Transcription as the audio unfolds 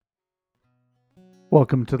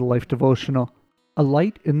Welcome to the Life Devotional, A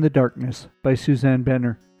Light in the Darkness by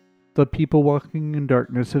Suzanne. The people walking in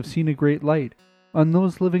darkness have seen a great light. On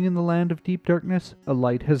those living in the land of deep darkness, a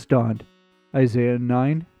light has dawned. Isaiah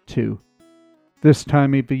 9:2. This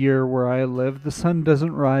time of the year where I live, the sun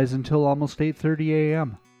doesn't rise until almost 8:30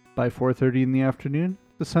 a.m. By 4:30 in the afternoon,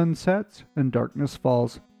 the sun sets and darkness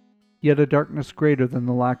falls. Yet a darkness greater than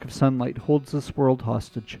the lack of sunlight holds this world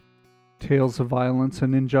hostage. Tales of violence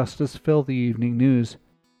and injustice fill the evening news.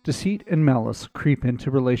 Deceit and malice creep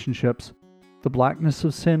into relationships. The blackness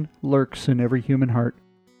of sin lurks in every human heart.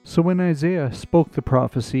 So when Isaiah spoke the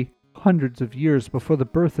prophecy, hundreds of years before the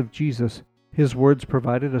birth of Jesus, his words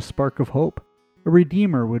provided a spark of hope. A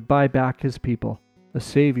Redeemer would buy back his people. A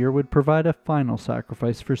Savior would provide a final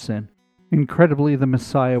sacrifice for sin. Incredibly, the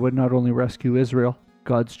Messiah would not only rescue Israel,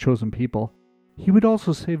 God's chosen people, he would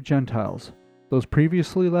also save Gentiles. Those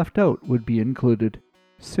previously left out would be included.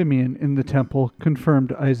 Simeon in the temple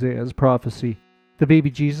confirmed Isaiah's prophecy. The baby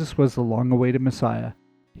Jesus was the long-awaited Messiah.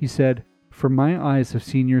 He said, "For my eyes have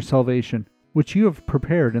seen your salvation, which you have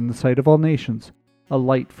prepared in the sight of all nations, a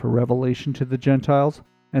light for revelation to the Gentiles,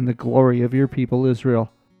 and the glory of your people Israel."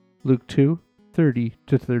 Luke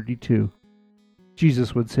 2:30-32.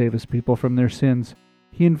 Jesus would save his people from their sins.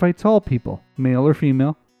 He invites all people, male or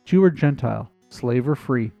female, Jew or Gentile, slave or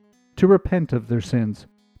free, to repent of their sins,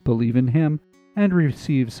 believe in him, and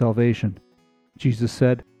receive salvation. Jesus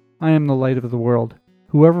said, "I am the light of the world.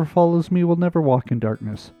 Whoever follows me will never walk in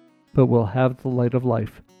darkness, but will have the light of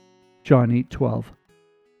life." John 8:12.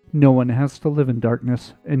 No one has to live in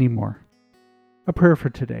darkness anymore. A prayer for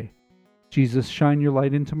today. Jesus, shine your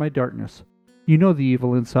light into my darkness. You know the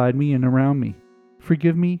evil inside me and around me.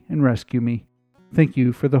 Forgive me and rescue me. Thank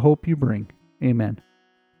you for the hope you bring. Amen.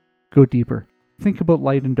 Go deeper. Think about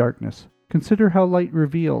light and darkness. Consider how light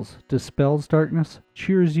reveals, dispels darkness,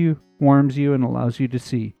 cheers you, warms you, and allows you to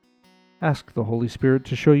see. Ask the Holy Spirit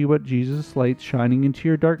to show you what Jesus' light shining into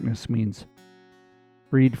your darkness means.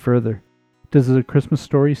 Read further. Does the Christmas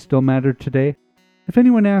story still matter today? If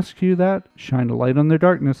anyone asks you that, shine a light on their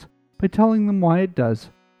darkness by telling them why it does.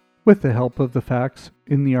 With the help of the facts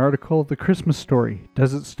in the article The Christmas Story,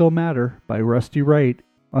 Does It Still Matter? By Rusty Wright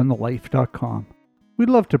on thelife.com. We'd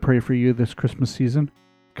love to pray for you this Christmas season.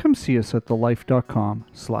 Come see us at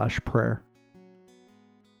thelife.com/prayer.